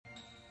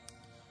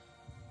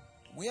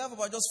We have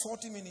about just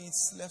 40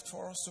 minutes left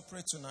for us to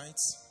pray tonight.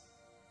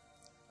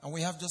 And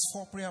we have just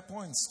 4 prayer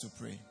points to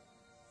pray.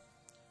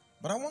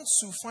 But I want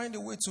to find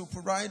a way to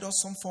provide us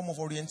some form of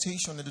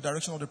orientation in the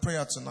direction of the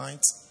prayer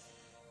tonight.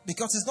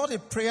 Because it's not a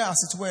prayer, as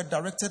it were,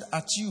 directed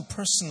at you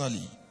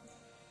personally.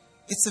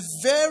 It's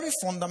a very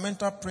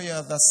fundamental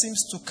prayer that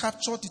seems to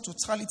capture the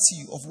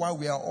totality of why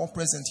we are all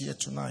present here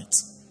tonight.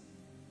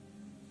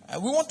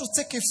 We want to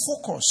take a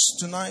focus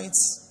tonight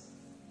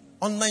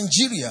on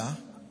Nigeria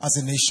as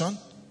a nation.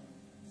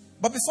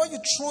 But before you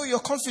throw your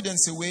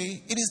confidence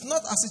away, it is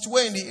not as it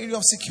were in the area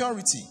of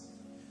security.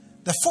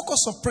 The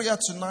focus of prayer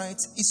tonight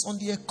is on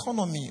the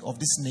economy of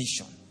this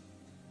nation.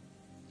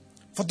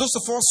 For those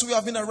of us who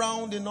have been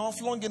around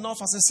long enough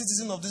as a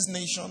citizen of this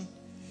nation,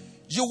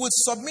 you would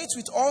submit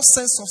with all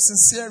sense of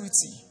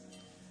sincerity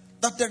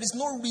that there is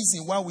no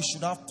reason why we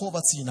should have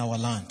poverty in our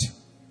land.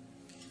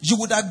 You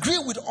would agree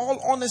with all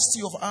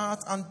honesty of heart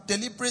and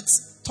deliberate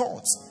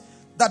thought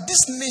that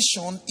this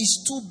nation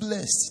is too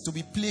blessed to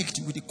be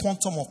plagued with the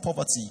quantum of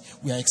poverty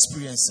we are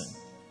experiencing.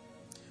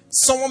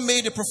 Someone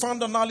made a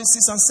profound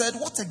analysis and said,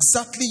 what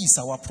exactly is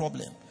our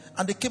problem?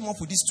 And they came up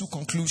with these 2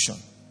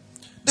 conclusions.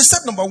 They said,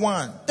 number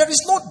 1, there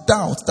is no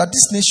doubt that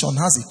this nation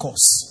has a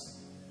cause.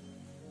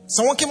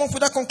 Someone came up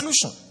with that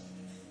conclusion.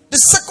 The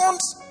second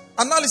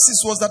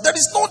analysis was that there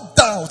is no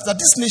doubt that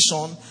this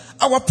nation,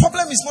 our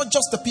problem is not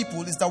just the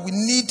people, it's that we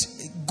need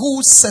a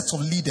good set of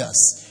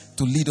leaders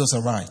to lead us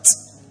aright.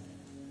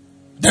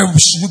 There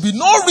should be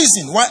no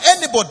reason why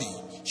anybody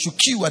should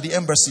queue at the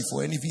embassy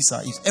for any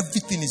visa if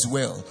everything is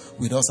well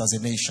with us as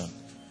a nation.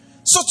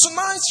 So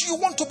tonight you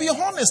want to be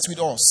honest with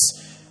us.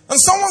 And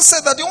someone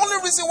said that the only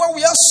reason why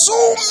we have so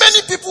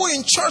many people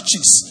in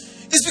churches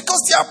is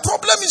because their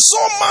problem is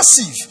so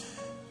massive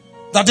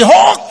that they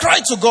all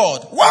cry to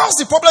God. Whilst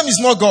the problem is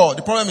not God,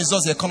 the problem is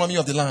just the economy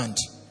of the land.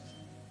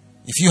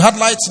 If you had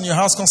lights in your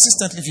house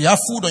consistently, if you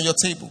have food on your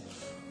table,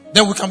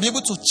 then we can be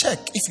able to check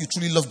if you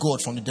truly love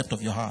God from the depth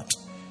of your heart.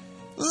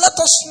 Let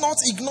us not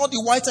ignore the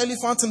white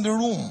elephant in the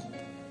room.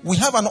 We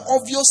have an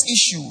obvious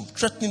issue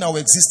threatening our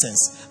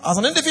existence as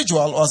an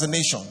individual or as a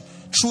nation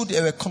through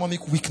their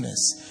economic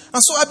weakness.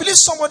 And so I believe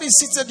somebody is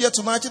seated here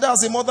tonight, either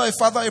as a mother, a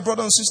father, a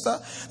brother and sister,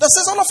 that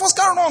says all of us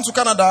can run to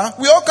Canada.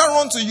 We all can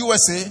run to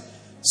USA.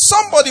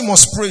 Somebody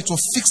must pray to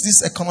fix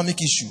this economic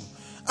issue.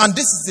 And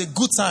this is a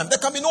good time. There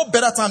can be no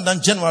better time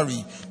than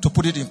January to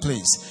put it in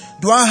place.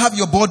 Do I have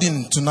your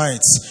burden tonight?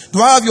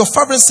 Do I have your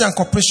fervency and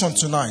cooperation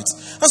tonight?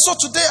 And so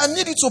today I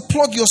need you to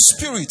plug your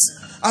spirit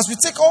as we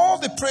take all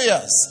the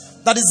prayers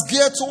that is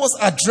geared towards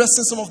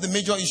addressing some of the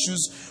major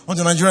issues on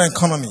the Nigerian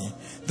economy.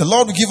 The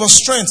Lord will give us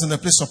strength in the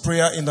place of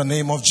prayer in the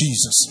name of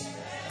Jesus.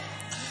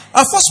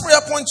 Our first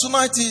prayer point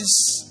tonight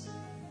is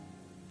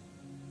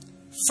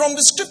from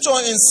the scripture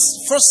in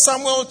 1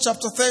 Samuel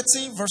chapter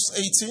 30 verse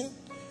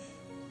 18.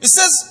 It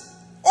says,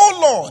 "O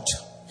Lord,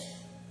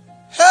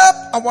 help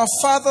our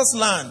father's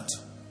land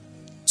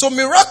to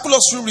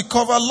miraculously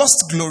recover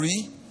lost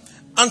glory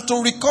and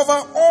to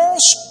recover all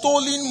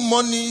stolen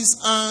monies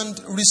and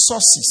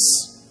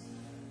resources."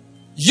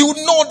 You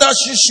know that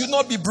you should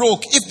not be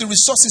broke if the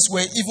resources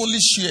were evenly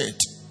shared.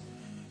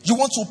 You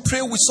want to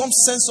pray with some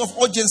sense of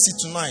urgency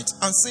tonight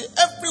and say,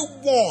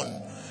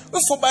 everyone,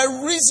 for by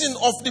reason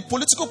of the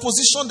political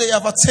position they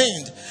have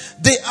attained,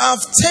 they have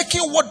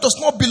taken what does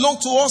not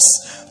belong to us,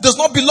 does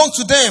not belong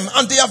to them,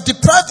 and they have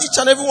deprived each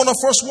and every one of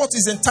us what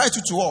is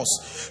entitled to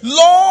us.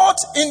 Lord,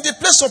 in the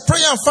place of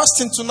prayer and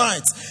fasting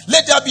tonight,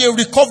 let there be a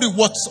recovery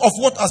of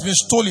what has been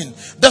stolen.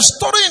 The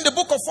story in the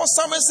book of 1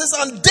 Samuel says,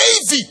 and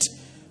David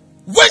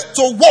went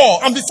to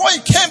war, and before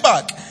he came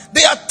back,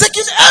 they had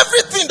taken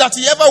everything that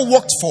he ever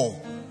worked for.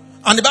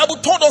 And the Bible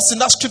told us in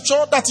that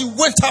scripture that he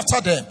went after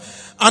them.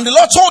 And the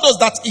Lord told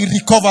us that he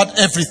recovered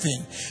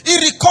everything. He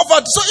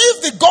recovered. So if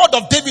the God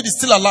of David is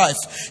still alive,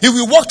 he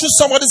will walk through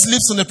somebody's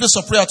lips in the place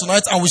of prayer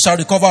tonight and we shall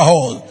recover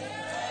all.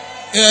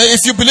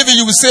 If you believe it,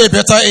 you will say a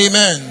better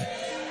amen.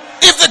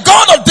 If the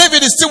God of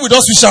David is still with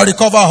us, we shall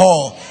recover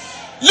all.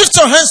 Lift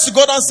your hands to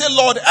God and say,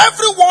 Lord,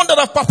 everyone that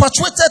have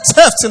perpetuated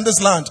theft in this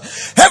land,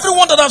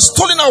 everyone that have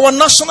stolen our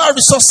national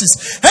resources,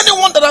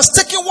 anyone that has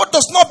taken what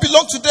does not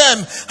belong to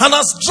them and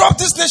has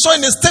dropped this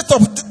nation in a state of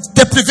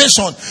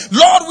deprivation,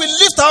 Lord, we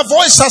lift our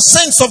voice as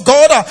saints of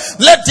God.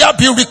 Let there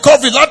be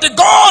recovery. Like the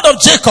God of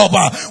Jacob,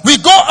 we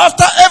go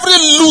after every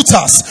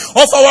looters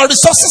of our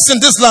resources in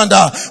this land.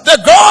 The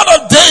God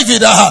of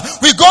David,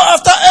 we go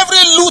after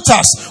every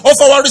looters of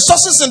our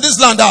resources in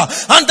this land.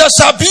 And there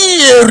shall be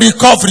a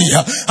recovery.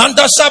 And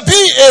there shall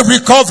be a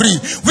recovery.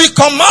 We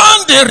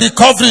command a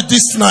recovery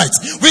this night.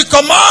 We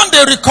command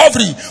a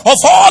recovery of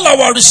all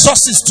our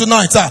resources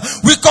tonight.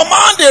 We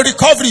command a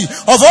recovery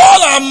of all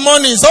our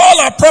monies, all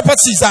our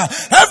properties,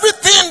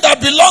 everything that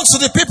belongs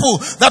to the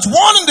people that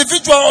one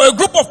individual or a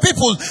group of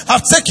people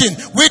have taken.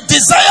 We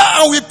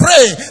desire and we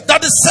pray that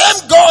the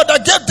same God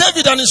that gave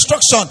David an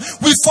instruction,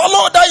 we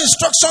follow that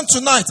instruction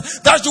tonight,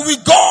 that you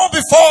will go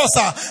before us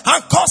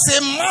and cause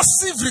a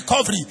massive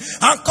recovery,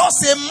 and cause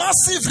a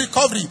massive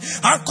recovery,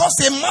 and cause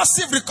a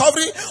massive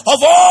recovery of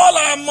all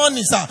our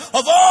monies,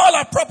 of all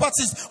our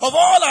properties, of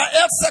all our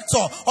health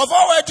sector, of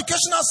our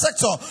educational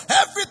sector,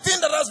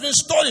 everything that has been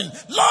stolen.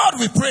 Lord,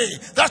 we pray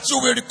that you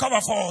will recover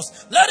for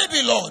us. Let it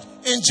be, Lord.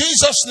 In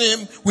Jesus'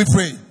 name we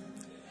pray.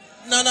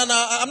 No.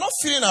 I'm not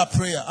feeling our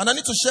prayer. And I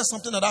need to share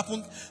something that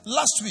happened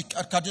last week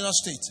at Kaduna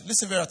State.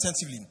 Listen very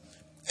attentively.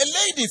 A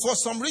lady, for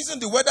some reason,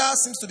 the weather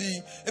seems to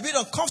be a bit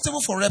uncomfortable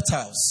for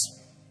reptiles.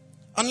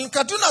 And in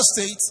Kaduna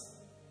State,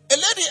 a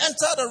lady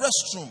entered a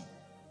restroom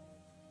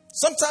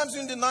sometimes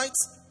in the night,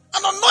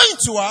 and unknowing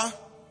to her,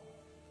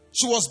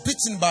 she was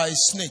bitten by a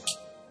snake.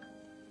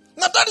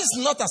 Now, that is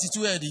not, as it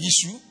were, the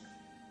issue.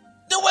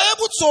 They were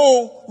able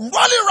to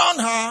rally around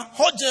her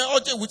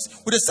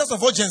with a sense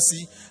of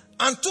urgency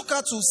and took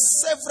her to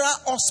several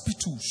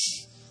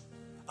hospitals.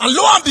 And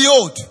lo and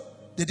behold,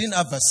 they didn't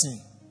have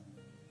vaccine.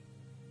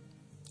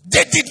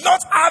 They did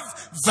not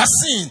have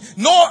vaccine,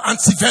 no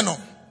antivenom.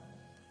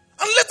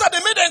 And later they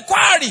made an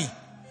inquiry.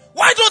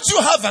 Why don't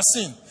you have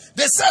vaccine?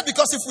 They said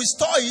because if we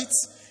store it,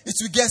 it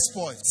will get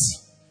spoiled.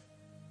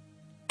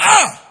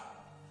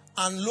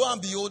 And lo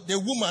and behold, the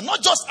woman,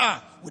 not just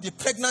her, with a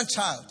pregnant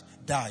child,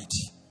 died.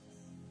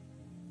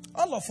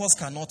 All of us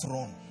cannot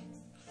run.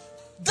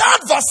 That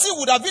vaccine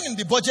would have been in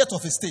the budget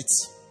of a state.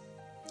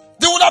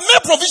 They would have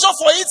made provision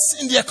for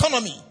it in the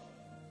economy.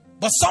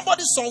 But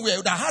somebody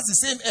somewhere that has the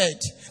same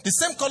head, the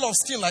same color of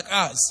skin like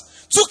ours,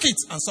 took it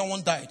and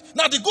someone died.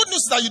 Now the good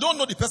news is that you don't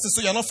know the person,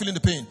 so you're not feeling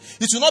the pain.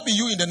 It will not be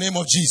you in the name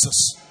of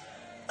Jesus.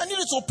 I need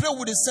you to pray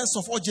with a sense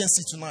of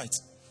urgency tonight.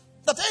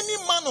 That any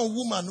man or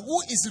woman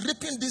who is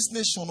reaping this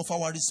nation of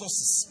our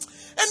resources,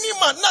 any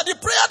man, now the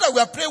prayer that we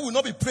are praying will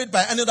not be prayed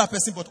by any other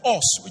person but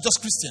us. We're just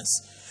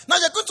Christians. Now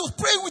you're going to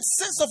pray with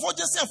sense of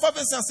urgency and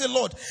fervency and say,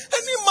 Lord,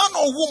 any man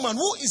or woman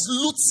who is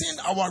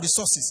looting our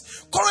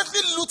resources,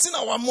 currently looting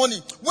our money,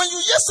 when you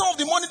hear some of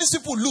the money these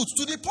people loot,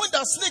 to the point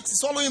that snakes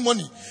is swallowing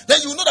money, then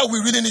you know that we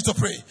really need to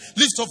pray.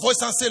 Lift your voice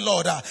and say,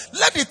 Lord,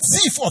 let the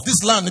thief of this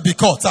land be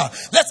caught.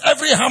 Let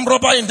every armed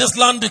robber in this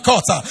land be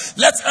caught.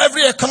 Let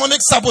every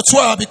economic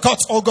saboteur be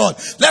caught, oh God.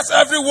 Let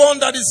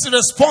everyone that is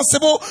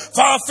responsible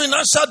for our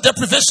financial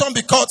deprivation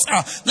be caught.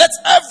 Let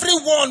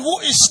everyone who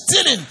is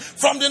stealing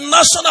from the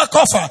national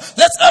coffer,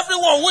 let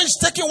everyone who is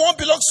taking what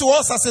belongs to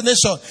us as a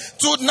nation,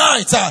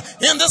 tonight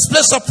in this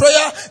place of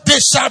prayer, they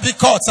shall be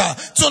caught.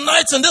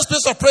 Tonight in this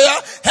place of prayer,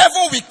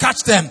 heaven will catch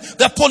them.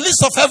 The police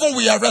of heaven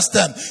will arrest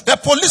them. The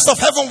police of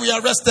heaven will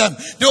arrest them.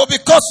 They will be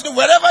caught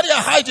wherever they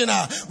are hiding.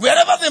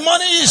 Wherever the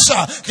money is,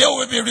 they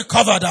will be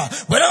recovered.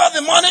 Wherever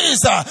the money is,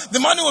 the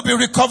money will be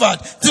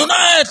recovered.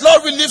 Tonight,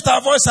 Lord, we lift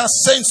our voice as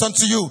saints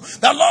unto you.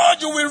 That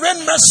Lord, you will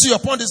rain mercy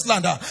upon this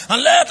land, and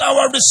let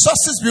our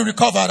resources be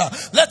recovered.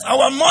 Let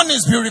our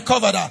monies be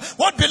recovered.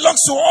 What belongs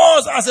to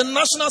us as a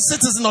national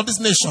citizen of this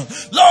nation,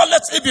 Lord,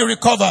 let it be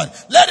recovered.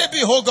 Let it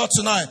be, oh God,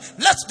 tonight.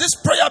 Let this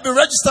prayer be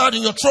registered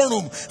in your throne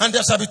room, and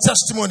there shall be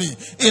testimony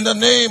in the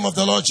name of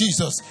the Lord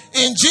Jesus.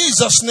 In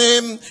Jesus'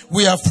 name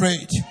we have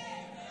prayed.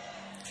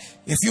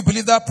 If you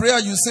believe that prayer,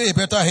 you say a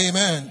better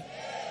amen.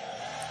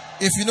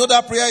 If you know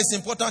that prayer is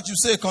important, you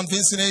say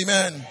convincing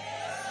amen.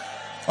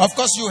 Of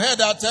course, you heard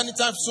that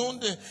anytime soon,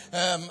 the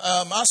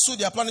ASU,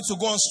 they are planning to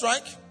go on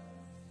strike.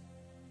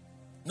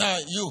 Now,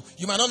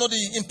 you might not know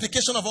the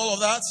implication of all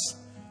of that.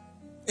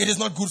 It is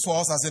not good for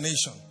us as a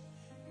nation.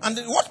 And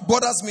what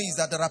bothers me is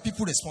that there are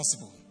people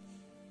responsible.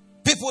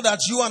 People that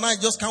you and I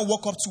just can't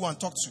walk up to and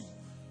talk to.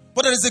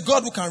 But there is a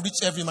God who can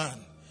reach every man.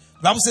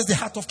 The Bible says the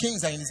heart of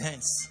kings are in his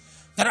hands.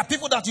 There are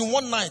people that in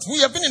one night, we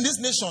have been in this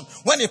nation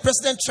when a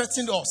president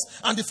threatened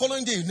us, and the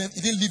following day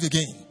he didn't leave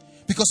again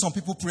because some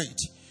people prayed.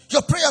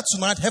 Your prayer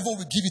tonight, heaven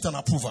will give it an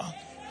approval.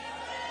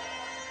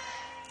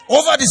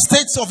 Over the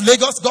states of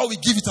Lagos, God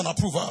will give it an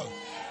approval.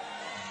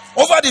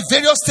 Over the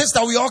various states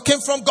that we all came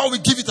from, God will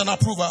give it an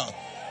approval.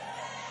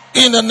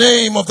 In the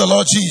name of the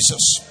Lord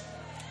Jesus.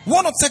 We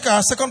want to take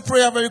our second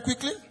prayer very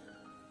quickly.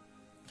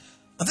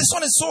 And this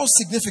one is so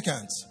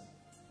significant.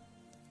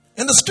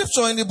 In the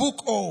scripture, in the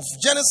book of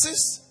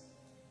Genesis,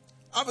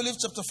 I believe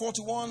chapter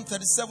 41,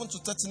 37 to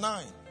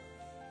 39.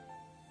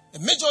 A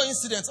major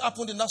incident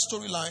happened in that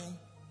storyline.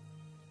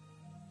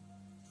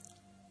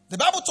 The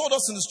Bible told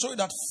us in the story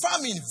that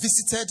famine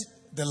visited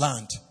the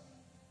land.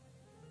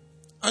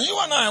 And you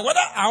and I, whether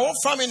our own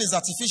famine is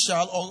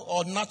artificial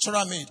or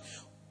natural made,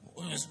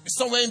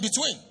 somewhere in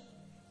between.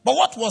 But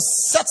what was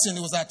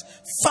certain was that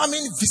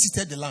famine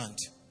visited the land.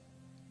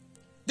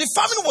 The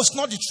famine was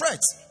not the threat.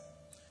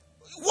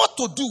 What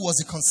to do was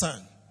a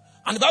concern.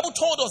 And the Bible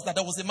told us that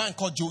there was a man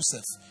called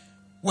Joseph.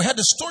 We heard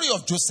the story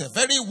of Joseph.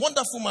 Very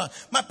wonderful man.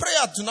 My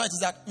prayer tonight is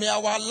that may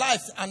our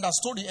life and our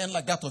story end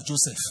like that of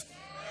Joseph.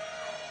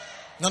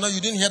 No, you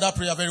didn't hear that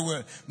prayer very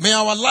well. May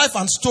our life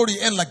and story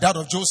end like that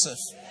of Joseph.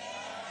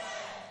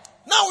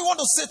 Now we want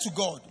to say to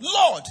God,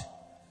 Lord,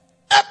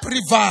 help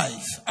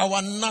revive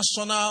our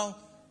national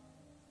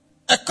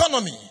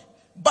economy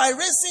by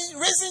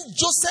raising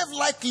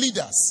Joseph-like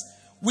leaders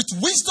with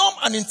wisdom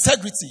and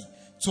integrity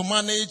to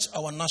manage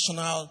our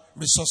national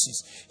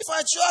resources. If I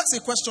should ask a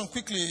question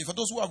quickly, for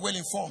those who are well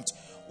informed,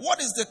 what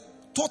is the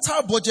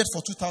total budget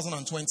for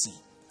 2020?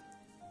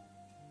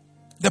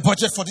 the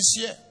budget for this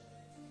year.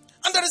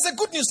 And there is a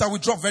good news that we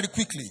drop very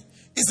quickly.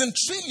 It's in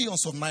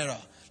trillions of naira.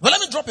 But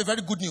let me drop a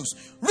very good news.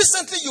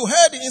 Recently, you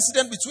heard the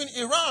incident between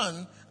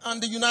Iran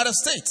and the United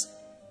States.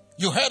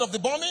 You heard of the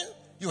bombing.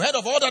 You heard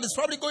of all that is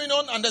probably going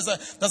on. And there's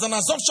an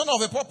assumption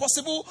of a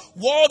possible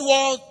World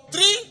War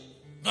III.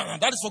 No,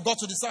 that is for God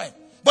to decide.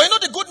 But you know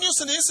the good news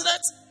in the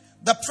incident?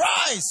 The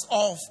price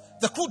of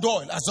the crude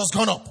oil has just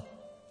gone up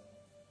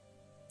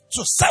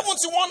to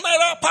 71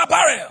 naira per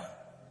barrel.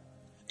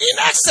 In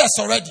excess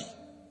already.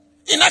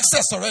 In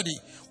excess already.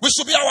 We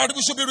should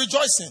be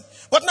rejoicing.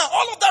 But now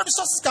all of that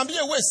resources can be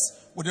a waste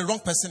with the wrong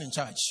person in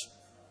charge.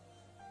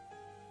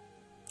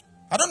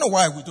 I don't know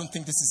why we don't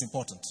think this is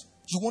important.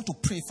 You want to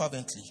pray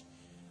fervently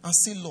and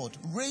say, Lord,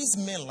 raise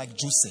men like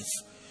Joseph.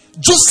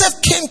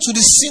 Joseph came to the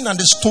scene and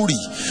the story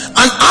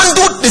and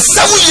handled the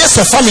 7 years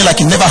of famine like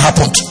it never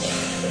happened.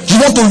 You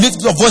want to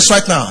lift your voice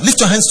right now. Lift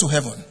your hands to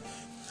heaven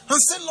and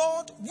say,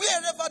 Lord,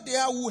 wherever they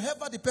are,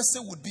 whoever the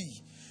person would be,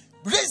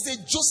 raise a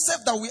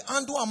Joseph that will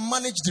handle and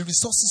manage the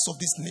resources of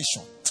this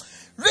nation.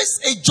 Raise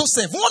a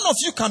Joseph. One of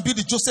you can be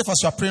the Joseph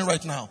as you are praying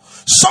right now.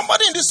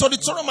 Somebody in this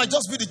auditorium might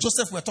just be the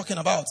Joseph we're talking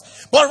about.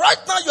 But right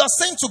now you are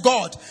saying to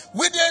God,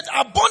 with the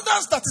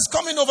abundance that is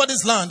coming over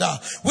this land,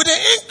 with the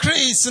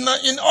increase in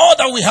all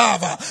that we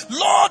have,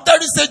 Lord,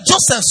 there is a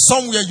Joseph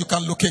somewhere you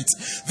can locate.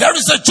 There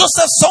is a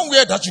Joseph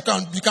somewhere that you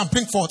can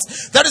bring forth.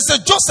 There is a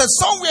Joseph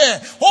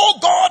somewhere, oh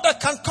God, that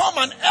can come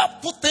and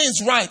help put things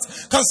right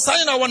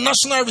concerning our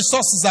national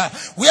resources.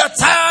 We are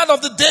tired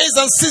of the days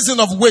and season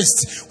of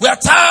waste. We are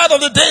tired of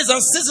the days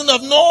and season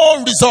of no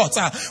result.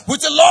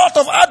 With a lot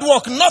of hard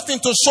work, nothing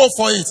to show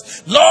for it.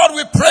 Lord,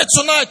 we pray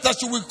tonight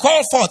that you will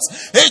call forth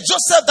a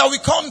Joseph that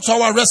will come to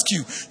our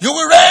rescue. You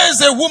will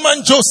raise a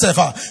woman Joseph.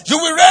 You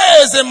will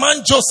raise a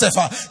man Joseph.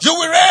 You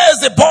will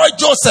raise a boy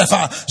Joseph.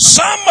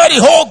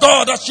 Somebody, oh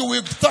God, that you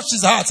will touch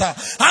his heart.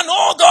 And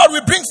oh God, we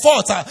bring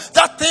forth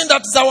that thing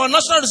that is our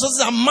national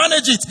resources and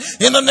manage it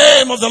in the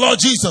name of the Lord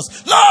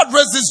Jesus. Lord,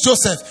 raise this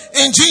Joseph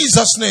in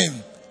Jesus'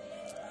 name.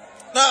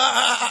 Now,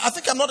 I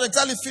think I'm not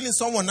exactly feeling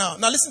someone now.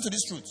 Now, listen to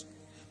this truth.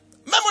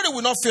 Memory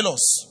will not fail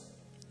us.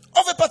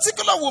 Of a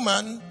particular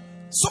woman,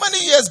 so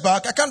many years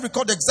back, I can't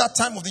recall the exact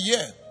time of the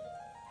year,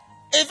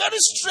 a very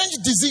strange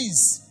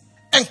disease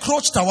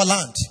encroached our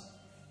land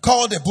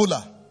called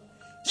Ebola.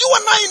 You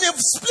and I, in a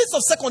split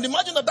of second,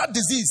 imagine that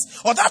disease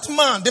or that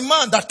man, the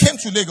man that came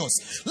to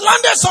Lagos,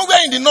 landed somewhere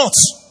in the north.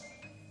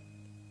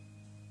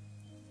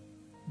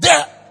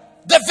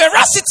 The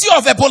veracity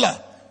of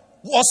Ebola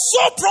was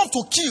so prone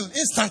to kill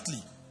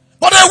instantly.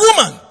 But a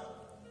woman,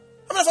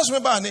 how many of us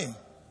remember her name?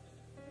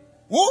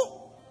 Who?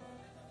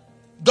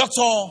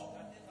 Dr.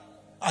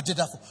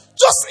 Ajedafo.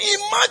 Just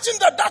imagine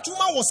that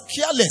woman was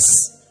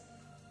careless.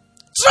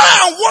 Try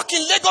and walk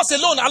in Lagos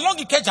alone along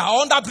Ikeja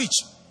or under bridge.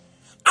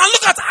 And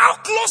look at how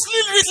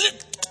closely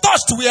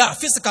touched we are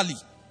physically.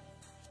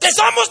 There's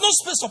almost no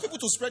space for people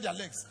to spread their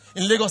legs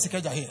in Lagos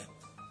Ikeja here.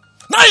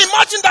 Now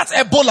imagine that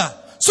Ebola,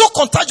 so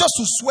contagious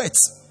to sweat,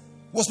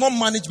 was not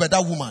managed by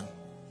that woman.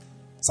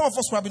 Some of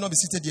us probably not be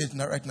seated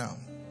here right now.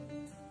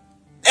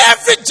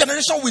 Every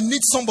generation will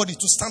need somebody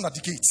to stand at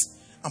the gate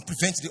and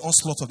prevent the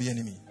onslaught of the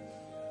enemy.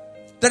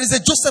 There is a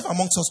Joseph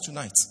amongst us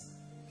tonight.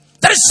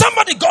 There is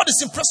somebody God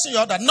is impressing you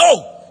out that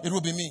no, it will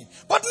be me.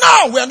 But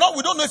now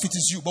we don't know if it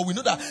is you, but we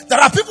know that there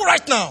are people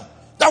right now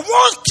that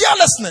one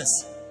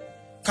carelessness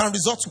can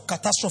result to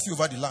catastrophe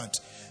over the land.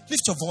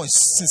 Lift your voice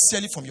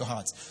sincerely from your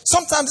heart.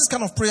 Sometimes this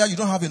kind of prayer, you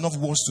don't have enough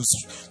words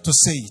to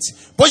say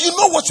it. But you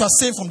know what you are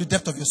saying from the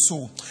depth of your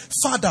soul.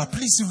 Father,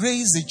 please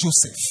raise a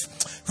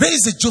Joseph.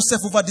 Raise a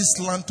Joseph over this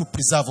land to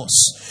preserve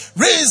us.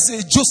 Raise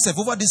a Joseph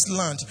over this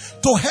land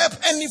to help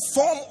any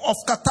form of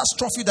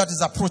catastrophe that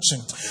is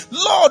approaching.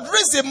 Lord,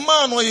 raise a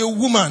man or a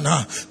woman.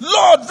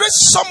 Lord, raise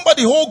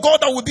somebody, oh God,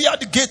 that will be at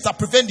the gate that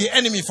prevent the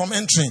enemy from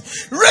entering.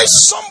 Raise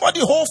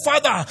somebody, oh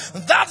Father,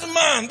 that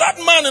man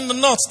in the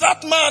north,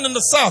 that man in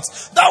the south,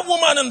 that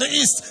woman in the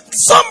east,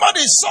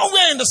 somebody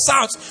somewhere in the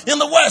south, in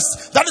the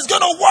west, that is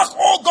going to work,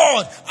 oh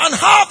God, and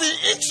have the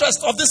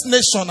interest of this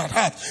nation at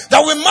heart.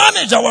 That we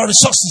manage our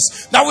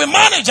resources. That we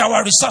manage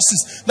our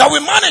resources. That we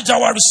manage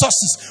our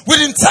resources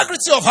with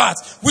integrity of heart,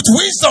 with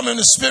wisdom in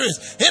the spirit.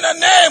 In the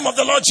name of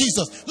the Lord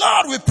Jesus.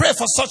 Lord, we pray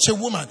for such a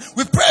woman.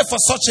 We pray for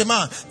such a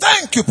man.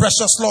 Thank you,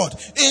 precious Lord.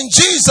 In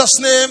Jesus'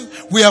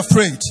 name, we have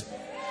prayed.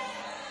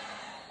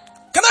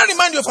 Can I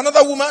remind you of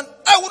another woman?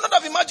 I would not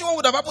have imagined what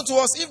would have happened to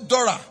us if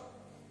Dora.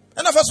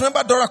 And of us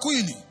remember Dora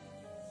Kuili.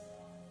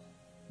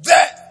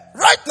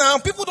 Right now,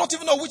 people don't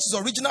even know which is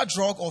original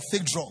drug or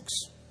fake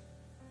drugs.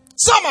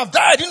 Some have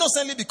died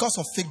innocently because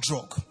of fake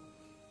drug.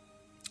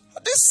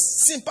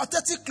 This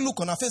sympathetic look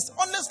on our face,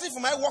 honestly, for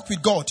my work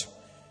with God,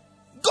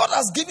 God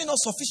has given us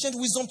sufficient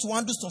wisdom to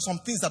handle some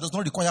things that does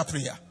not require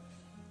prayer.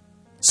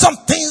 Some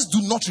things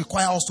do not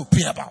require us to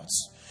pray about.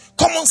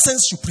 Common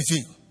sense should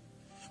prevail.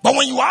 But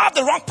when you have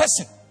the wrong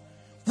person,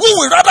 who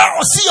will rather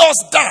see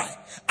us die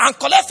and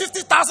collect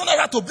 50,000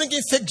 naira to bring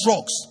in fake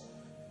drugs?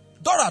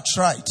 Dora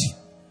tried.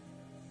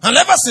 And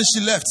ever since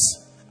she left,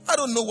 I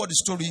don't know what the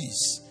story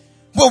is.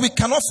 But we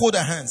cannot fold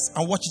our hands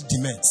and watch it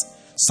dement.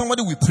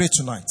 Somebody will pray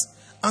tonight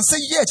and say,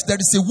 yet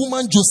there is a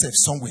woman Joseph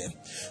somewhere.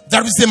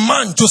 There is a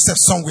man Joseph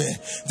somewhere.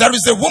 There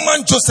is a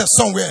woman Joseph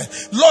somewhere.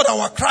 Lord,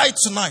 our cry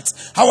tonight,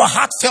 our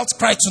heartfelt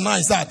cry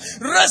tonight is that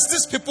raise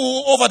these people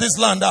over this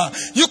land.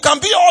 You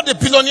can be all the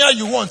billionaire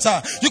you want.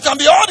 You can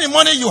be all the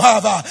money you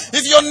have.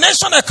 If your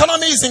nation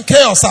economy is in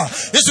chaos,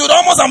 it should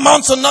almost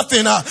amount to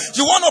nothing.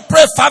 You want to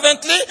pray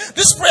fervently.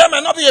 This prayer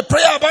may not be a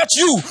prayer about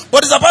you,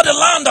 but it's about the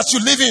land that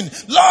you live in.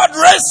 Lord,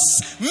 raise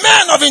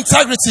men of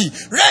integrity.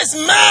 Raise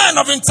men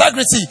of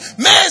integrity.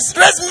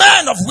 Raise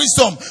men of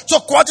wisdom to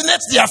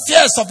coordinate the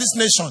affairs of this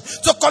nation,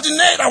 to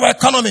coordinate our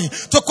economy,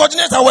 to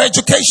coordinate our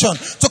education,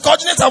 to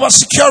coordinate our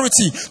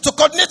security, to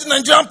coordinate the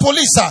Nigerian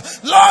police.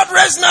 Lord,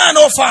 raise men,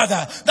 oh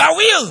Father, that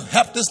will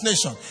help this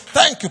nation.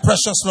 Thank you,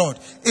 precious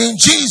Lord. In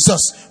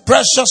Jesus'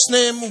 precious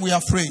name we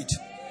are prayed.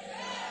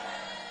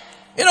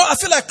 You know, I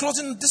feel like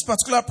closing this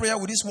particular prayer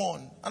with this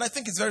one, and I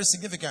think it's very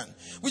significant.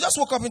 We just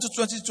woke up into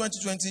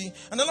 2020,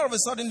 and then all of a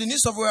sudden the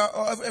news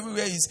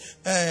everywhere is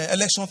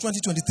election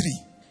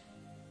 2023.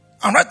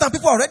 And right now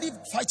people are already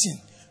fighting,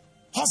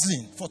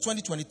 hustling for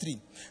 2023.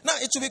 Now,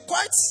 it will be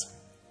quite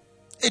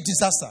a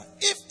disaster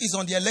if it's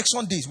on the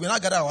election days we now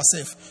gather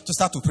ourselves to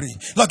start to pray.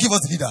 Lord, give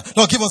us the leader.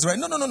 Lord, give us the right.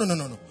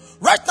 No.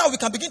 Right now, we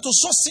can begin to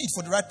sow seed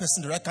for the right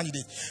person, the right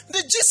candidate.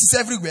 The gist is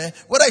everywhere.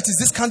 Whether it is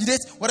this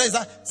candidate, whether it's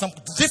that some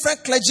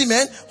different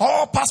clergymen,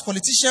 all past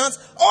politicians.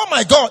 Oh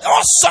my God,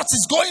 all sorts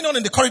is going on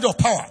in the corridor of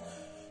power.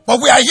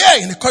 But we are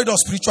here in the corridor of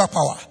spiritual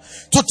power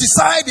to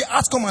decide the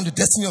outcome and the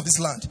destiny of this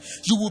land.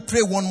 You will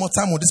pray one more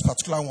time on this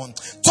particular one.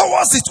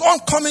 Towards the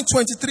oncoming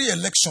 2023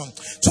 election,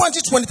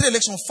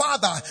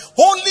 Father,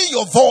 only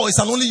your voice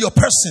and only your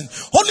person,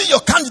 only your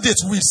candidate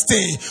will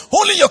stay.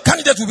 Only your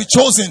candidate will be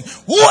chosen.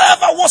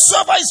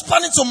 Whatsoever is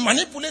planning to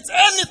manipulate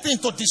anything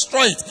to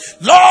destroy it,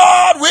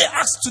 Lord, we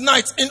ask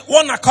tonight in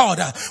one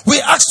accord. We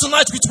ask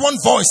tonight with one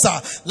voice.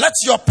 Let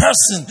your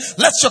person,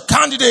 let your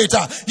candidate,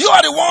 you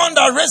are the one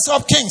that raised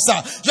up kings.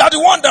 You are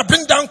the one that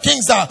bring down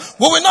kings.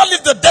 We will not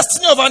leave the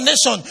destiny of our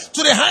nation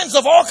to the hands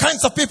of all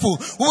kinds of people.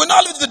 We will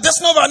not leave the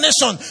destiny of our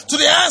nation to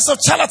the hands of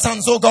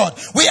charlatans, oh God.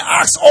 We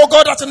ask, oh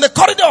God, that in the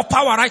corridor of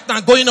power right now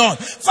going on,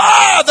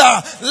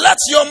 Father, let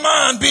your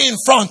man be in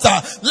front.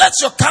 Let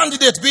your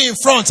candidate be in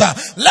front.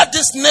 Let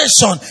this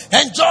nation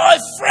enjoy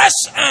fresh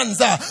hands,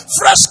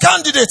 fresh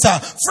candidates,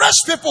 fresh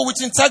people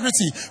with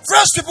integrity,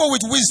 fresh people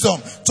with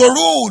wisdom to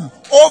rule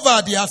over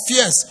the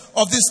affairs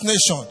of this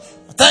nation.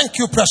 Thank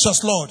you,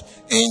 precious Lord.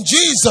 In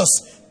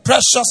Jesus'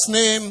 precious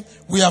name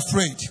we have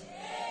prayed.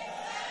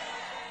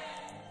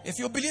 If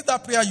you believe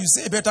that prayer, you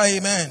say better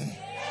amen.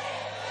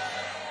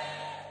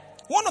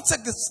 I want to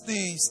take the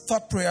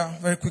third prayer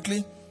very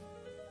quickly.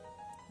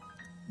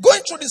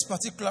 Going through this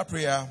particular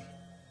prayer,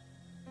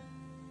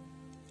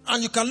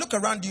 and you can look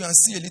around you and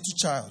see a little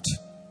child.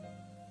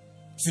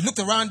 If you look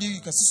around you,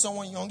 you can see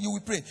someone young, you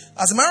will pray.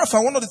 As a matter of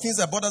fact, one of the things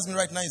that bothers me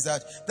right now is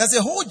that there's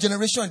a whole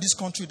generation in this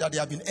country that they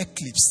have been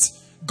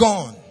eclipsed,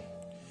 gone.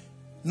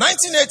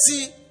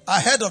 1980,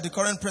 ahead of the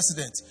current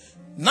president.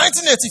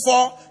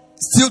 1984,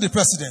 still the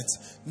president.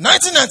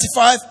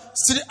 1995,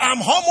 still,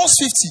 I'm almost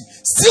 50,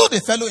 still the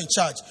fellow in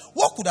charge.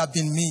 What could have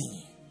been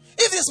me?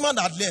 If this man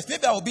had left,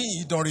 maybe I would be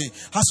in Idore,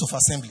 House of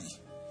Assembly.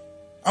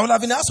 I would have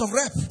been a House of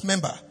Rep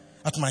member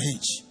at my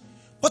age.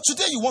 But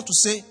today you want to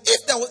say,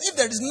 if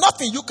there is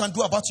nothing you can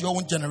do about your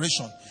own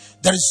generation,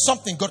 there is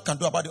something God can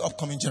do about the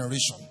upcoming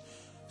generation.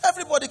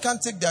 Everybody can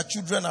take their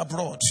children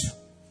abroad.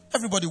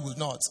 Everybody will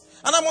not.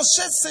 And I must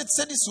say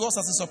this to us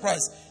as a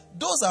surprise.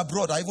 Those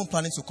abroad are even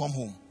planning to come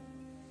home.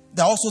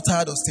 They're also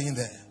tired of staying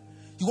there.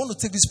 You want to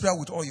take this prayer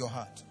with all your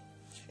heart.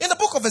 In the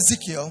book of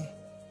Ezekiel,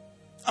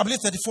 I believe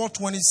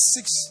 34:26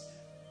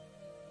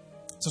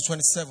 to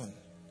 27.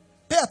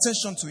 Pay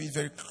attention to it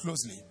very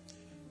closely.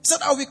 It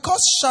said, I will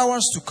cause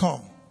showers to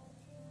come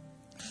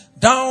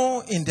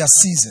down in their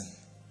season.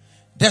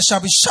 There shall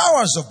be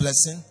showers of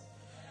blessing.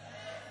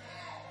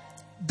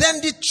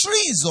 Then the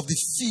trees of the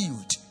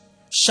field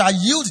shall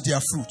yield their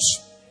fruit.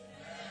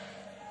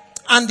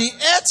 And the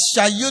earth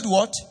shall yield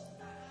what?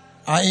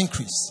 Our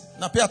increase.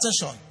 Now pay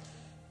attention.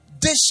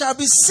 They shall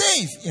be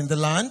saved in the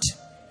land,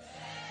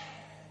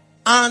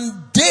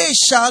 and they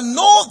shall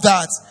know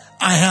that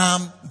I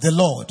am the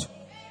Lord.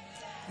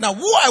 Now,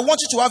 who I want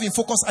you to have in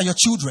focus are your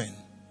children.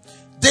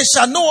 They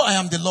shall know I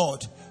am the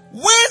Lord.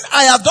 When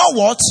I have done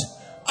what?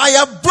 I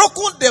have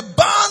broken the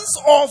bands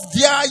of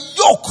their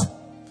yoke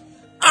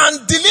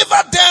and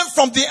delivered them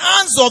from the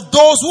hands of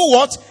those who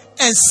what?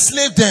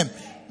 Enslave them.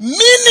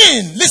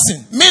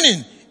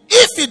 Meaning,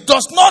 if it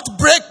does not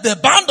break the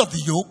band of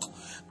the yoke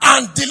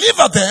and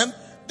deliver them,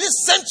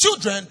 these same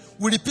children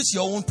will repeat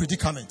your own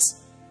predicament.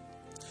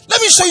 Let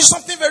me show you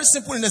something very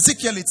simple in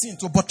Ezekiel 18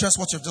 to buttress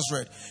what you've just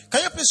read.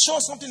 Can you please show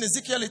something in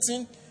Ezekiel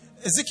 18?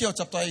 Ezekiel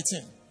chapter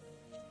 18.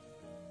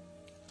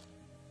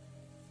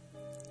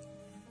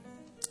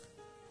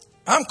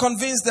 I'm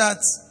convinced that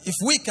if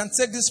we can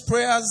take these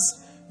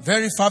prayers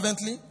very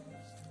fervently,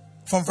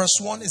 from verse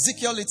 1,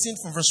 Ezekiel 18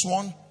 from verse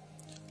 1,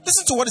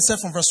 listen to what it said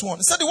from verse 1.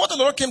 It said, the word of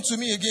the Lord came to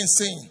me again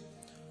saying,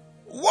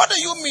 what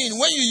do you mean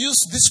when you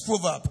use this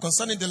proverb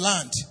concerning the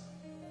land?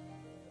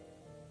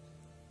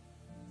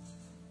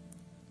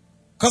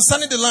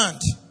 concerning the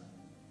land.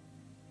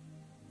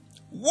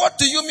 What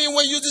do you mean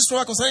when you use this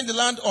proverb concerning the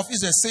land of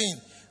Israel, saying,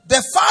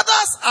 the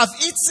fathers have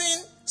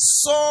eaten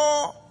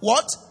sour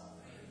what?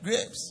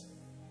 Grapes.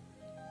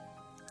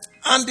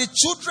 And the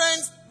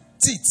children's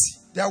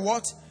teeth, they are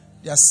what?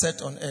 They are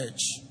set on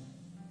edge.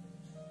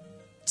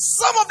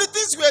 Some of the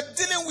things we are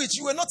dealing with,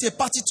 you were not a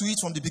party to it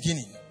from the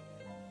beginning.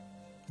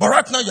 But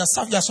right now, you are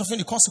suffering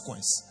the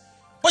consequence.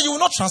 But you will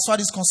not transfer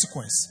this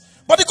consequence.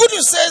 But the good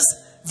news says,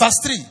 verse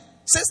 3,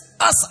 says,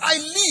 as I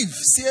live,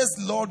 says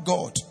Lord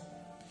God,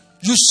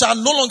 you shall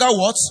no longer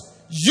what?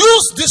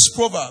 Use this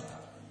proverb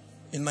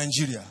in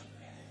Nigeria.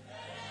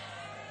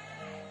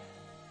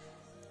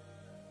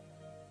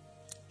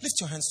 Lift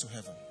your hands to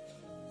heaven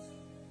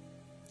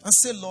and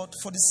say, Lord,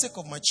 for the sake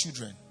of my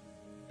children,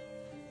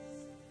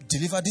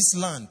 deliver this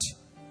land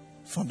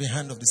from the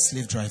hand of the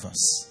slave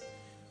drivers.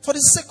 For the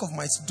sake of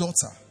my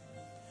daughter,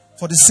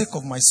 for the sake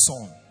of my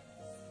son.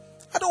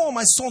 I don't want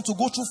my son to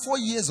go through 4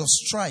 years of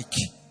strike.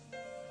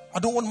 I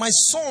don't want my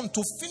son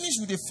to finish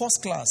with a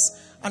first class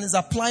and is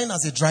applying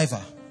as a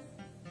driver.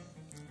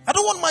 I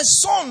don't want my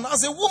son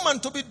as a woman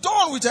to be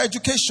done with her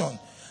education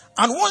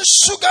and one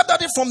sugar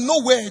daddy from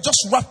nowhere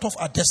just wrapped off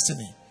her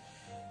destiny.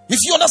 If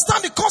you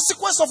understand the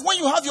consequence of when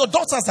you have your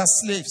daughters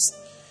as slaves,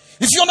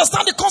 if you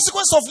understand the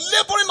consequence of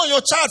laboring on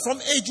your child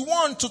from age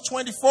 1 to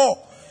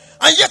 24,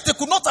 and yet they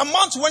could not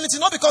amount to anything,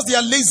 not because they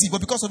are lazy, but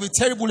because of a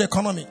terrible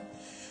economy.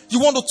 You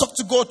want to talk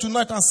to God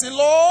tonight and say,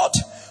 Lord,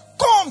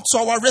 come to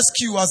our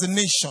rescue as a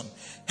nation.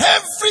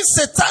 Every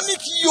satanic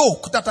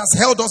yoke that has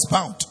held us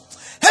bound,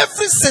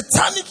 every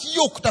satanic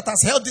yoke that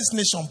has held this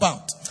nation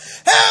bound,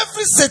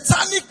 every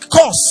satanic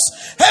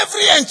curse,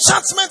 every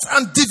enchantment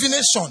and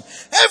divination,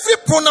 every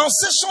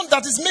pronunciation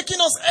that is making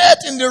us head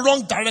in the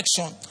wrong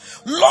direction.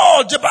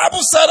 Lord, the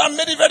Bible said and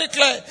made it very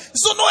clear.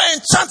 So no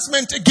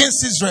enchantment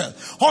against Israel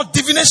or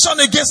divination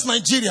against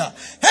Nigeria.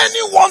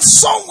 Anyone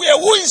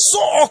somewhere who is so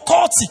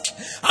occultic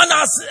and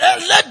has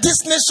led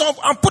this nation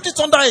and put it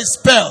under a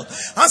spell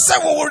and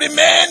said we will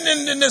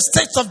remain in a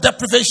state of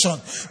deprivation.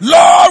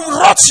 Lord,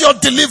 wrought your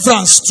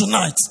deliverance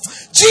tonight.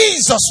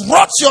 Jesus,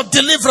 wrought your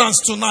deliverance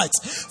tonight.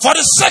 For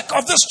the sake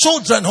of these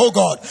children, oh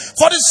God.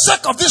 For the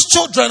sake of these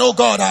children, oh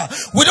God.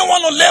 We don't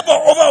want to labor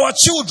over our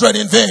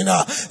children in vain.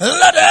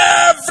 Let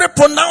every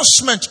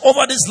pronouncement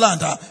over this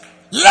land,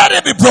 let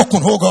it be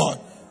broken, oh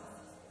God.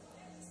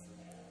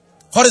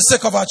 For the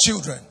sake of our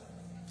children.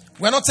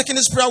 We're not taking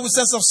this prayer with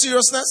sense of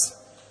seriousness.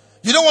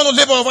 You don't want to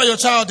labor over your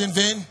child in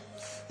vain.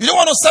 You don't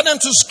want to send them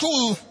to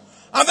school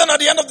and then at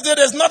the end of the day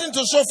there's nothing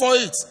to show for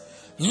it.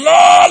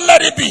 Lord,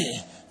 let it be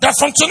that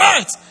from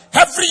tonight,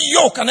 every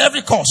yoke and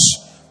every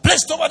curse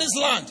placed over this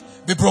land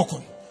be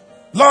broken.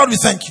 Lord, we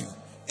thank you.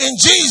 In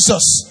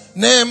Jesus'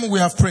 name we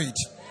have prayed.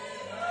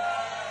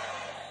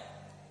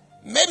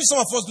 Maybe some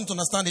of us don't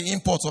understand the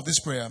import of this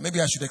prayer. Maybe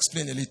I should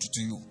explain a little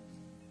to you.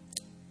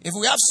 If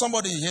we have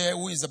somebody here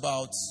who is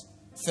about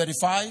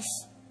 35,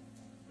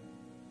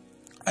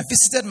 I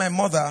visited my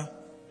mother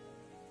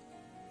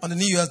on the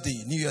New Year's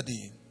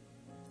Day.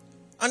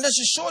 And then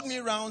she showed me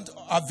around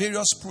our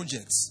various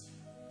projects.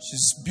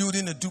 She's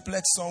building a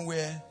duplex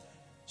somewhere.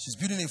 She's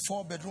building a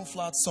 4-bedroom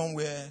flat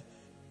somewhere.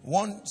 2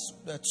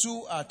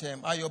 at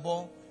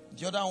Ayobo,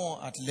 the other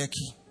one at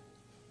Lekki.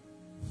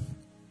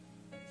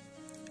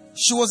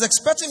 She was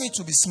expecting me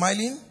to be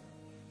smiling,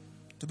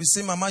 to be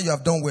saying, Mama, you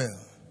have done well.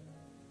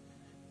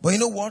 But you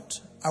know what?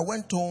 I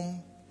went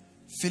home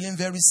feeling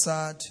very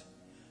sad,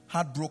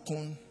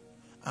 heartbroken,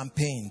 and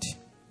pained.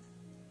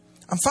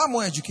 I'm far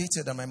more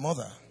educated than my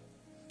mother.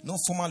 No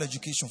formal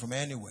education from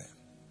anywhere.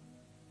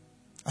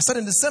 I said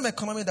in the same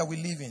economy that we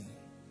live in.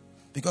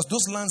 Because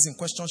those lands in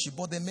question, she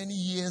bought them many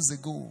years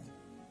ago.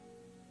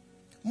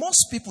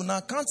 Most people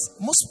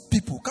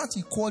can't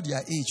equal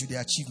their age with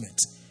their achievement.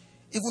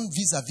 Even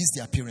vis-a-vis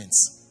their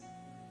parents.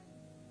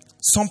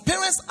 Some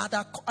parents at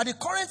the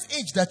current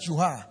age that you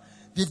are,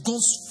 they've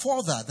gone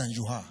further than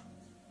you are.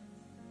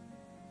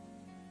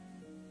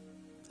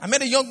 I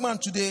met a young man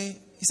today.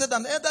 He said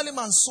an elderly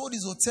man sold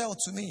his hotel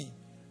to me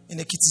in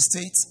Ekiti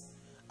State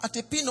at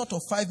a peanut of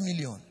 5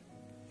 million.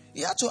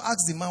 He had to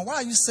ask the man, why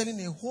are you selling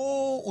a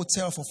whole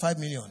hotel for 5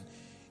 million?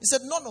 He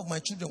said, none of my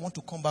children want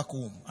to come back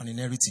home and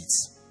inherit it.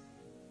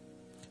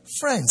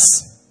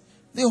 Friends,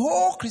 the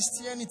whole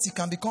Christianity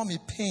can become a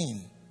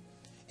pain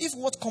if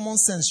what common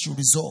sense should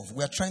resolve,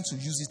 we are trying to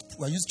use it.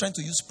 We are trying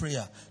to use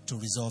prayer to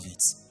resolve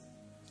it.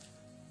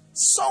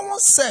 Someone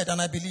said,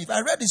 and I believe, I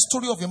read the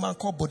story of a man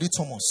called Bode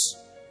Thomas.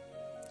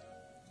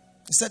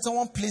 He said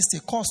someone placed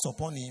a curse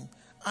upon him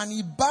and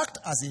he barked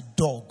as a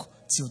dog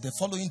till the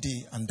following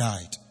day and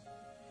died.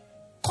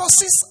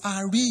 Curses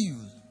are real.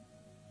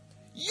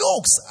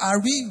 Yokes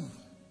are real.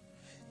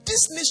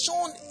 This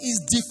nation is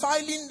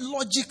defiling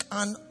logic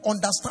and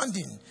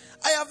understanding.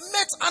 I have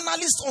met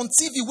analysts on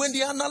TV. When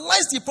they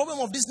analyze the problem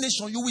of this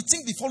nation, you will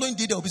think the following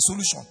day there will be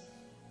solution.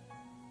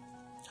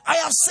 I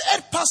have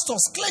said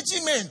pastors,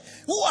 clergymen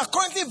who are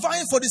currently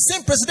vying for the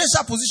same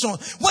presidential position.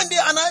 When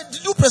they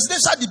do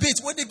presidential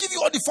debate, when they give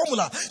you all the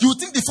formula, you will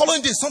think the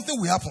following day something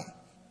will happen.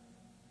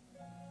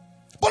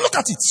 But look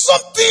at it.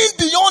 Something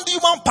beyond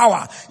human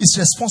power is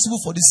responsible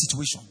for this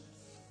situation.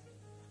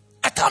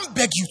 I can't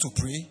beg you to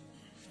pray.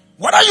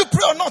 Whether you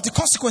pray or not, the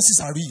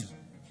consequences are real.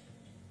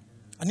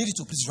 I need you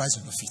to please rise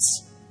on your feet.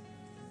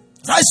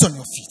 Rise on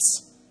your feet.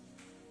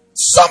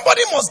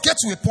 Somebody must get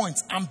to a point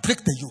and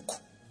break the yoke.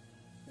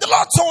 The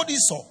Lord told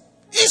Esau,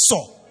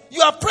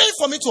 you are praying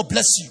for me to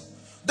bless you.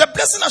 The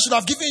blessing I should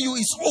have given you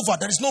is over.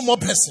 There is no more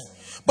blessing.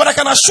 But I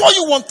can assure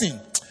you one thing.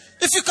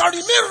 If you can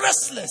remain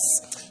restless,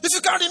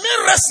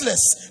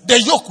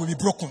 the yoke will be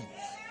broken.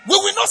 We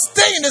will not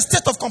stay in a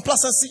state of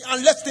complacency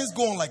and let things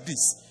go on like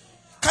this.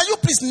 Can you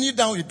please kneel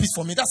down a bit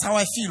for me? That's how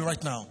I feel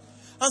right now.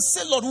 And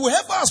say, Lord,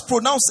 whoever has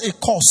pronounced a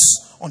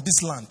curse on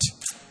this land,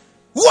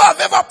 who have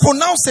ever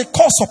pronounced a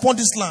curse upon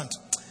this land,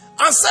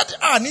 and said,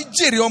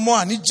 Nigeria.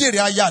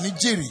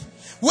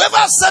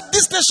 Whoever said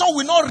this nation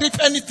will not reap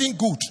anything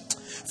good,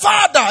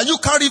 Father, you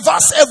can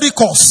reverse every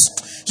curse.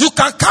 You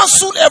can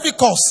cancel every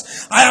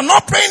curse. I am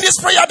not praying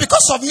this prayer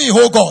because of me,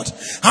 oh God.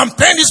 I'm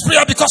praying this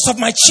prayer because of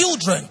my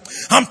children.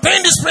 I'm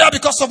praying this prayer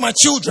because of my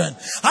children.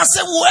 I say,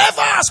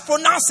 whoever has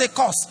pronounced a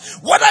curse,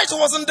 whether it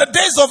was in the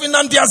days of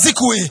Nnamdi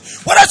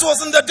Azikiwe, whether it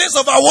was in the days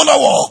of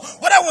Awolowo,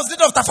 whether it was in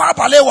the days of Tafawa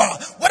Balewa,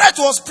 whether it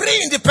was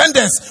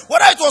pre-independence,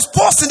 whether it was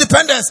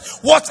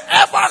post-independence,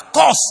 whatever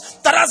curse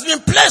that has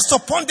been placed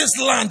upon this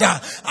land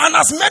and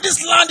has made this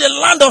land a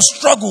land of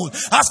struggle,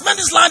 has made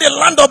this land a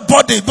land of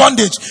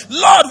bondage.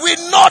 Lord, we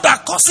know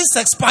that curses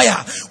expire.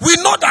 We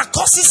know that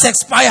curses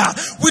expire.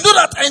 We know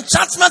that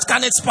enchantment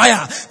can expire.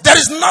 There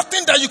is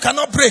nothing that you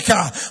cannot break.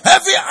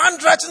 Every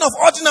handwriting of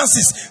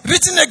ordinances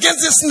written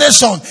against this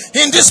nation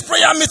in this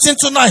prayer meeting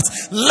tonight,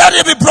 let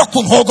it be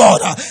broken, oh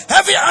God.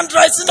 Every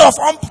handwriting of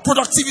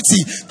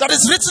unproductivity that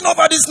is written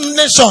over this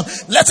nation,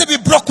 let it be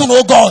broken,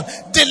 oh God.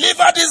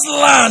 Deliver this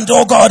land,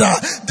 oh God.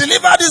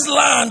 Deliver this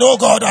land, oh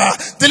God.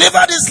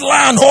 Deliver this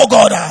land, oh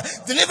God.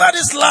 Deliver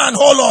this land,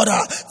 oh Lord.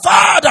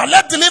 Father,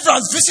 let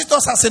deliverance visit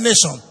us as a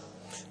nation.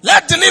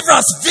 Let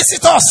deliverance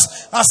visit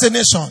us as a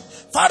nation.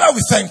 Father,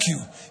 we thank you.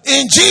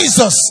 In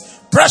Jesus'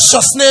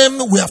 precious name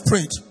we have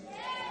prayed.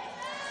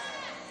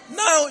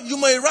 Now you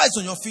may rise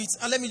on your feet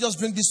and let me just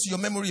bring this to your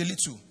memory a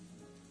little.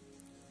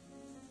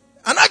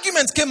 An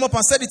argument came up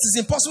and said it is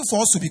impossible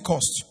for us to be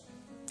cursed.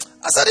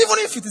 I said even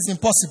if it is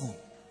impossible,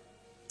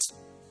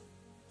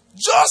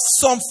 just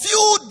some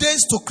few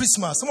days to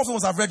Christmas, some of you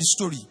must have read the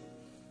story.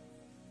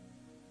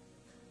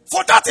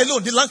 For that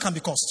alone, the land can be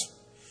cursed.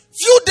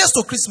 Few days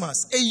to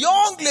Christmas, a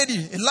young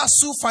lady, a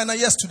LASU final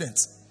year student,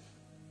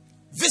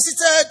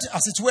 visited,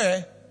 as it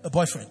were, a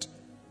boyfriend.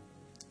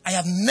 I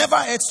have never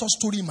heard such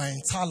story in my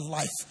entire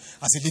life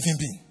as a living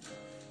being.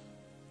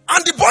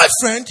 And the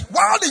boyfriend,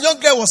 while the young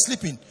girl was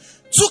sleeping,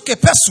 took a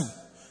pestle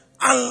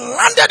and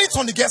landed it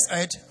on the girl's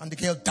head, and the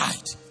girl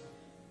died.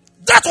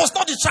 That was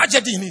not the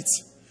tragedy in it.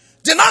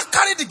 They now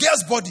carried the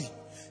girl's body,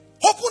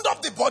 opened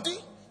up the body,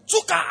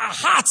 took her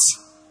heart,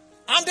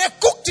 and they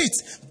cooked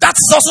it. That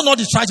is also not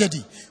the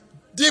tragedy.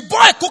 The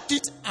boy cooked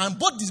it, and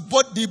both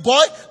the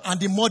boy and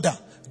the mother,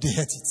 they ate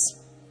it.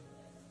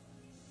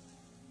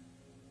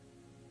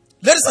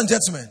 Ladies and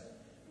gentlemen,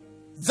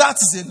 that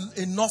is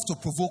enough to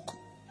provoke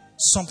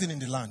something in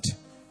the land.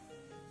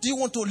 Do you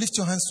want to lift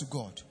your hands to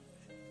God?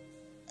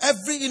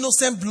 Every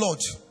innocent blood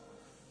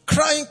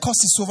crying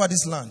curses over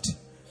this land,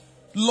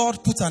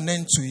 Lord, put an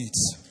end to it.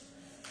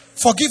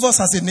 Forgive us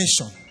as a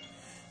nation.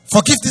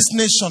 Forgive this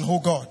nation, oh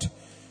God.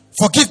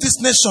 Forgive this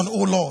nation,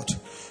 oh Lord.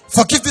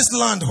 Forgive this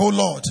land, oh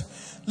Lord.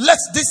 Let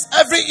this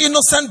every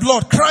innocent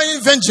blood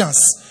crying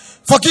vengeance.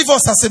 Forgive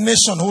us as a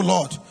nation, oh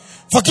Lord.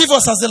 Forgive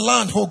us as a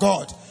land, oh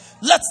God.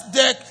 Let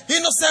the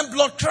innocent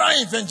blood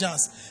crying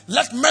vengeance.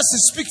 Let mercy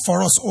speak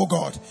for us, oh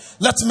God.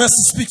 Let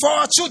mercy speak for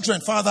our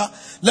children, Father.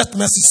 Let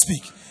mercy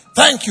speak.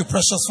 Thank you,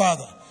 precious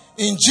Father.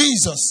 In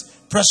Jesus'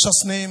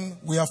 precious name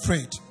we have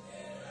prayed.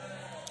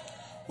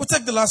 We'll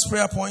take the last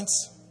prayer point.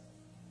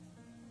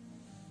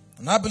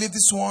 And I believe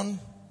this one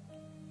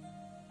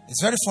is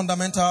very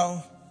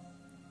fundamental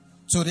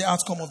to the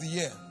outcome of the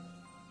year.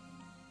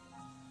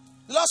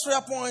 The last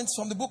prayer point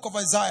from the book of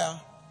Isaiah,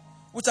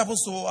 which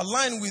happens to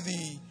align with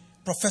the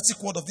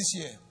prophetic word of this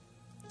year.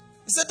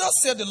 He said, thus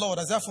said the Lord,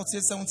 Isaiah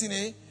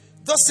 48:17a,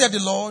 thus said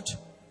the Lord,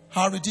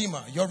 our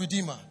Redeemer, your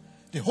Redeemer,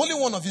 the Holy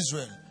One of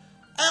Israel.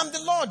 I am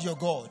the Lord your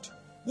God,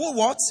 who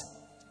what?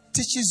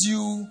 Teaches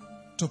you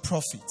to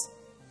profit.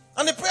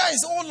 And the prayer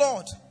is, oh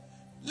Lord,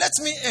 let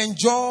me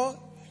enjoy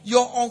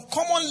your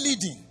uncommon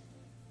leading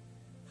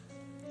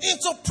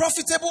into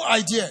profitable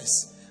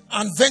ideas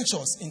and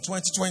ventures in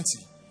 2020.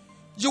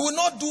 You will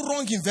not do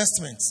wrong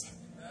investments.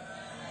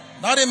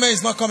 That amen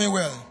is not coming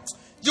well.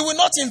 You will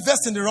not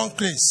invest in the wrong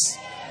place.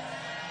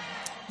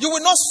 You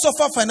will not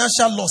suffer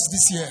financial loss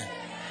this year.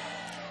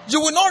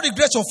 You will not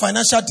regret your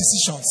financial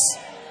decisions.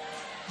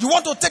 You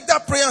want to take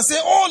that prayer and say,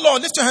 oh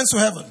Lord, lift your hands to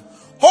heaven.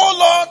 Oh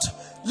Lord,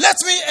 let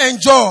me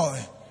enjoy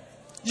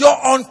your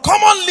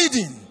uncommon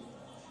leading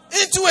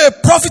into a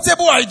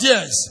profitable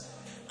ideas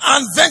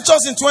and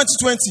ventures in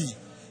 2020.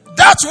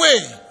 That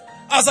way,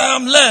 as I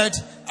am led,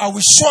 I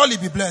will surely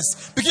be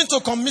blessed. Begin to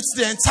commit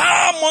the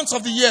entire month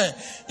of the year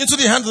into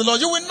the hand of the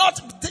Lord. You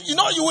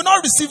will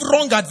not receive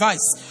wrong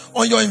advice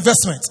on your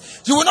investment.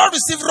 You will not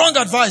receive wrong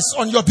advice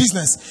on your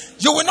business.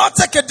 You will not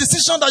take a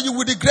decision that you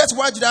will regret.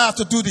 Why did I have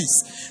to do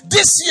this?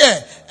 This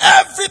year,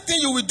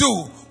 everything you will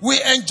do, we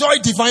enjoy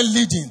divine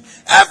leading.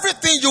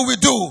 Everything you will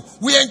do,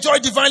 we enjoy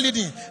divine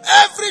leading.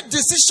 Every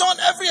decision,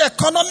 every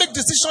economic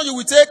decision you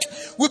will take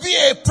will be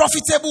a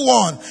profitable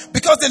one,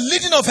 because the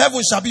leading of heaven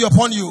shall be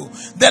upon you.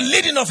 The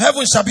leading of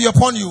heaven shall be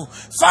upon you.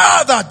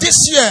 Father, this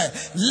year,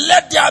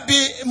 let there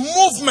be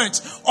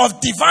movement of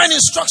divine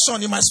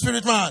instruction in my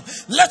spirit man.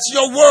 Let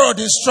your word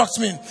instruct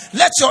me.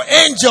 Let your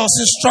angels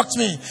instruct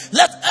me.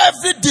 Let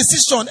every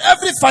decision,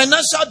 every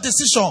financial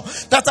decision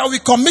that I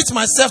will commit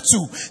myself to,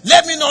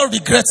 let me not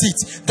regret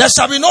it. There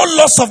shall be no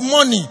loss of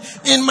money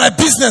in my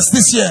business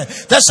this year.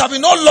 There shall be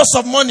no loss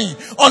of money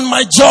on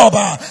my job.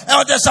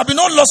 There shall be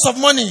no loss of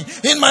money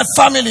in my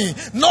family.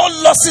 No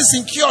losses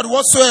incurred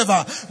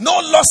whatsoever. No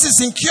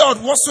losses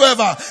incurred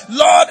whatsoever.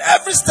 Lord,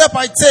 every step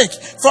I take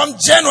from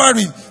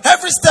January,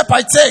 every step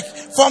I take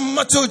from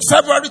to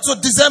February to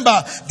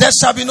December, there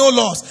shall be no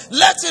loss.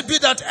 Let it be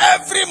that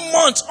every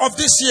month of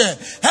this year,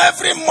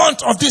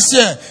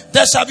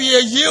 there shall be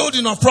a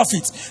yielding of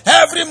profit.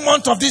 Every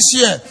month of this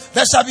year,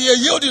 there shall be a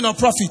yielding of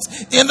profit.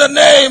 In the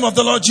name of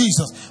the Lord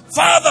Jesus.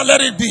 Father,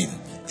 let it be.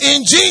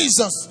 In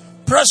Jesus'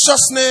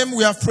 precious name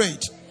we have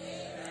prayed.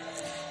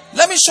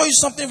 Let me show you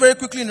something very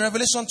quickly in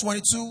Revelation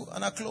 22,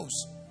 and I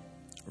close.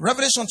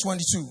 Revelation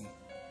 22.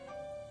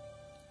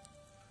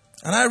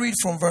 And I read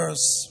from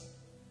verse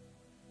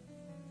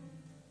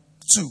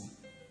 2.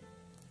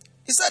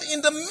 It said,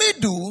 in the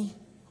middle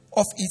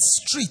of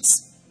its street,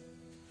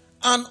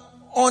 and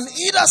on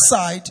either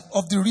side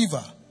of the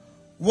river,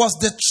 was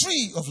the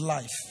tree of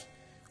life,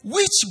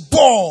 which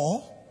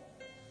bore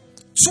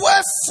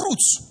 12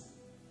 fruits.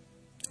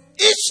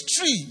 Each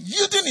tree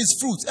yielding its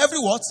fruit. Every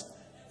what?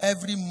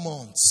 Every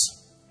month.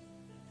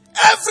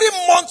 Every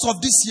month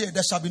of this year,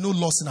 there shall be no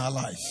loss in our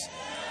life.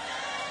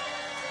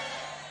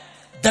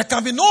 There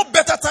can be no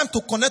better time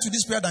to connect with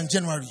this prayer than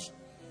January.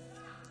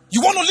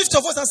 You want to lift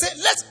your voice and say,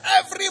 let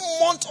every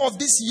month of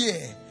this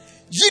year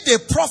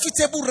yield a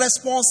profitable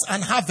response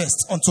and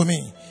harvest unto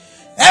me.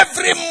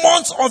 Every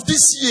month of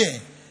this year,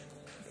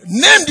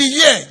 name the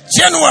year: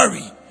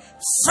 January,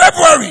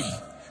 February,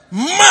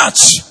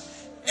 March,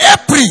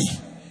 April,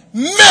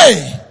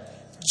 May,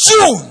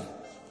 June,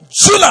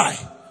 July,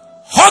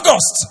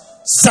 August,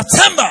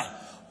 September,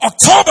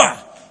 October,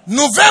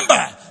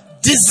 November,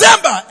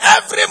 December.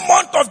 Every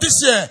month of this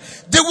year,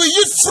 they will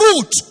yield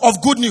fruit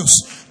of good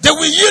news. They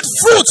will yield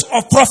fruit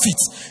of profit.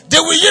 They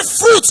will yield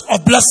fruit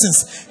of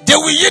blessings. They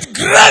will yield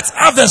great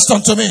harvest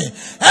unto me.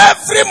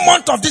 Every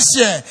month of this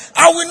year,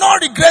 I will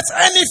not regret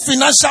any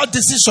financial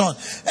decision.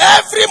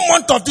 Every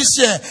month of this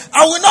year,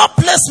 I will not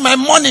place my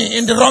money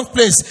in the wrong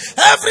place.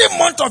 Every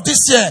month of this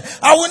year,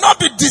 I will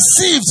not be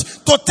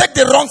deceived to take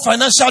the wrong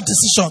financial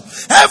decision.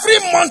 Every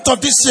month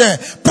of this year,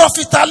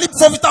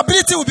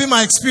 profitability will be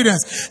my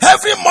experience.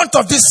 Every month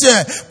of this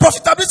year,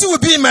 profitability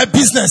will be in my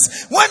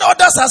business. When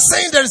others are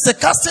saying there is a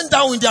casting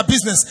down in their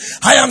business,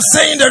 I am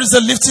saying there is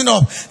a lifting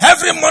up.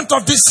 Every month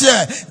of this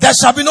year, there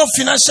shall be no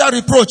financial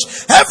reproach.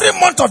 Every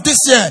month of this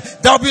year,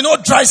 there will be no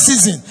dry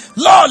season.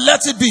 Lord, let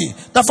it be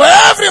that for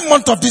every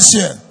month of this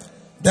year,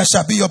 there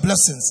shall be your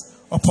blessings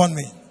upon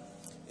me.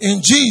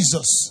 In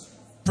Jesus'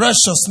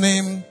 precious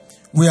name,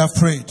 we have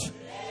prayed.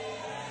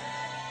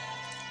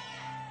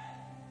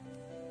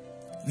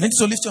 Need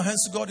to lift your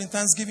hands to God in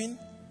thanksgiving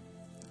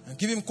and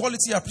give Him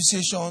quality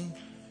appreciation,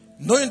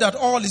 knowing that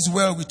all is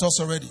well with us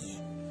already.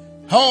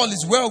 All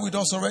is well with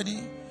us already.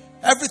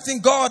 Everything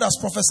God has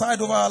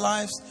prophesied over our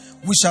lives,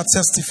 we shall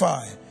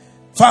testify.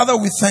 Father,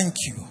 we thank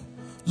you.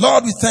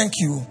 Lord, we thank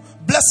you.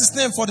 Bless His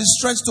name for the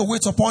strength to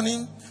wait upon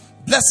Him.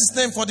 Bless His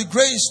name for the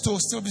grace to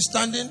still be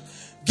standing.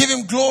 Give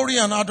Him glory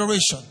and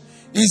adoration.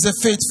 He is a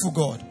faithful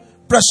God.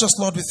 Precious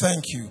Lord, we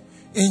thank you.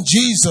 In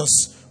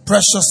Jesus'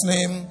 precious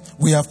name,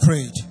 we have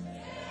prayed.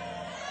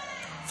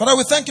 Father,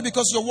 we thank you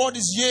because your word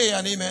is yea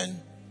and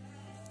amen.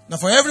 Now,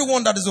 for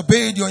everyone that has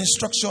obeyed your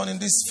instruction in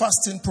this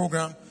fasting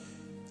program,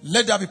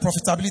 let there be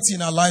profitability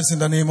in our lives in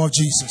the name of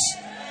Jesus.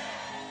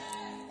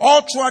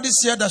 All throughout this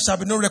year, there shall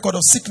be no record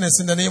of sickness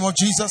in the name of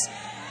Jesus.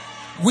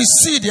 We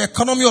see the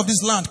economy of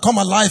this land come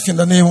alive in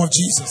the name of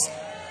Jesus.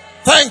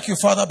 Thank you,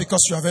 Father,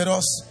 because you have heard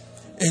us.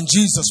 In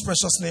Jesus'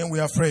 precious name we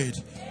have prayed.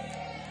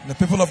 And the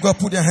people of God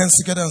put their hands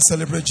together and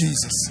celebrate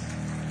Jesus.